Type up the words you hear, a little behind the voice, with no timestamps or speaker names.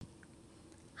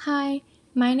Hi,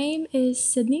 my name is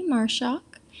Sydney Marshock.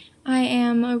 I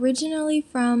am originally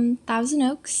from Thousand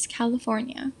Oaks,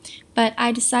 California, but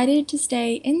I decided to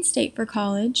stay in-state for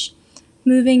college,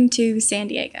 moving to San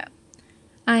Diego.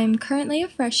 I am currently a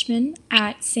freshman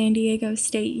at San Diego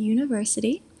State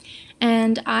University,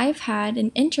 and I've had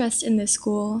an interest in this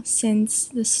school since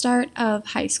the start of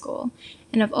high school,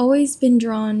 and I've always been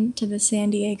drawn to the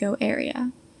San Diego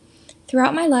area.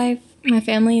 Throughout my life, my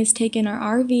family has taken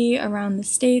our RV around the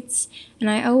states, and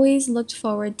I always looked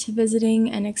forward to visiting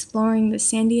and exploring the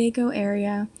San Diego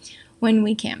area when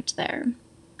we camped there.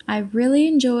 I really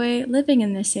enjoy living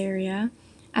in this area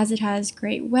as it has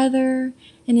great weather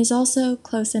and is also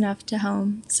close enough to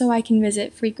home so I can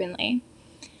visit frequently.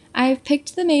 I've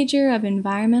picked the major of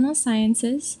environmental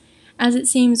sciences as it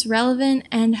seems relevant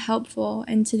and helpful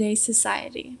in today's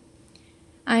society.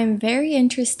 I am very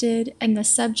interested in the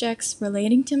subjects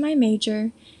relating to my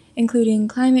major, including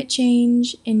climate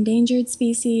change, endangered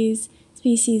species,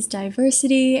 species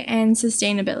diversity, and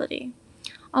sustainability.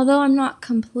 Although I'm not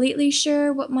completely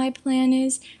sure what my plan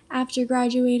is after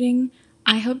graduating,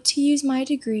 I hope to use my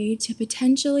degree to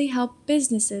potentially help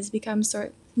businesses become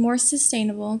more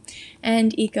sustainable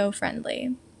and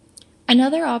eco-friendly.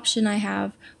 Another option I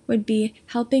have would be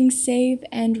helping save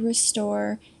and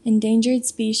restore endangered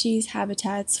species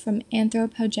habitats from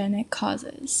anthropogenic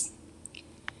causes.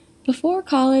 Before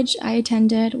college, I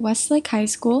attended Westlake High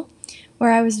School,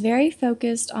 where I was very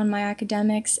focused on my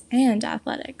academics and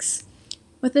athletics.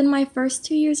 Within my first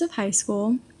 2 years of high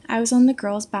school, I was on the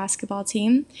girls' basketball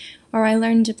team, where I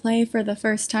learned to play for the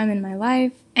first time in my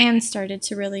life and started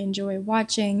to really enjoy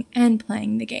watching and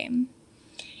playing the game.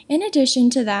 In addition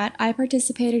to that, I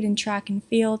participated in track and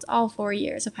field all 4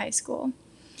 years of high school.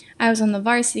 I was on the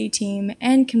varsity team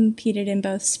and competed in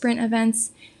both sprint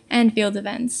events and field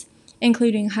events,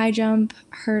 including high jump,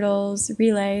 hurdles,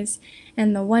 relays,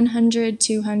 and the 100,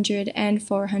 200, and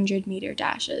 400 meter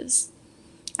dashes.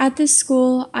 At this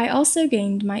school, I also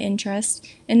gained my interest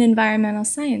in environmental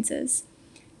sciences,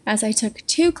 as I took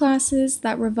 2 classes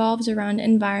that revolved around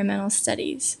environmental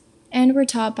studies and were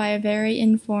taught by a very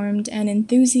informed and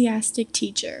enthusiastic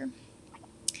teacher.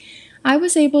 I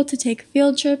was able to take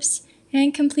field trips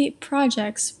and complete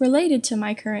projects related to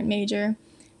my current major,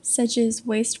 such as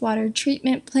wastewater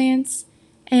treatment plants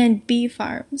and bee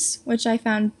farms, which I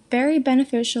found very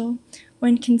beneficial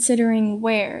when considering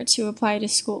where to apply to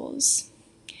schools.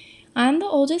 I'm the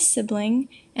oldest sibling,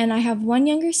 and I have one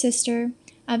younger sister,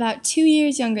 about 2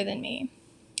 years younger than me.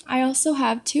 I also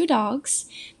have 2 dogs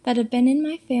that have been in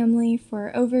my family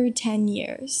for over 10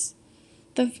 years.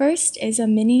 The first is a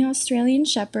mini Australian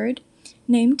Shepherd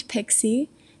named Pixie,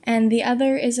 and the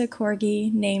other is a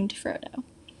Corgi named Frodo.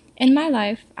 In my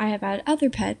life, I have had other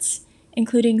pets,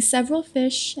 including several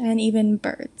fish and even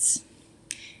birds.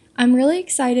 I'm really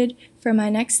excited for my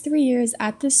next 3 years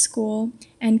at this school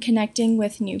and connecting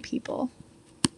with new people.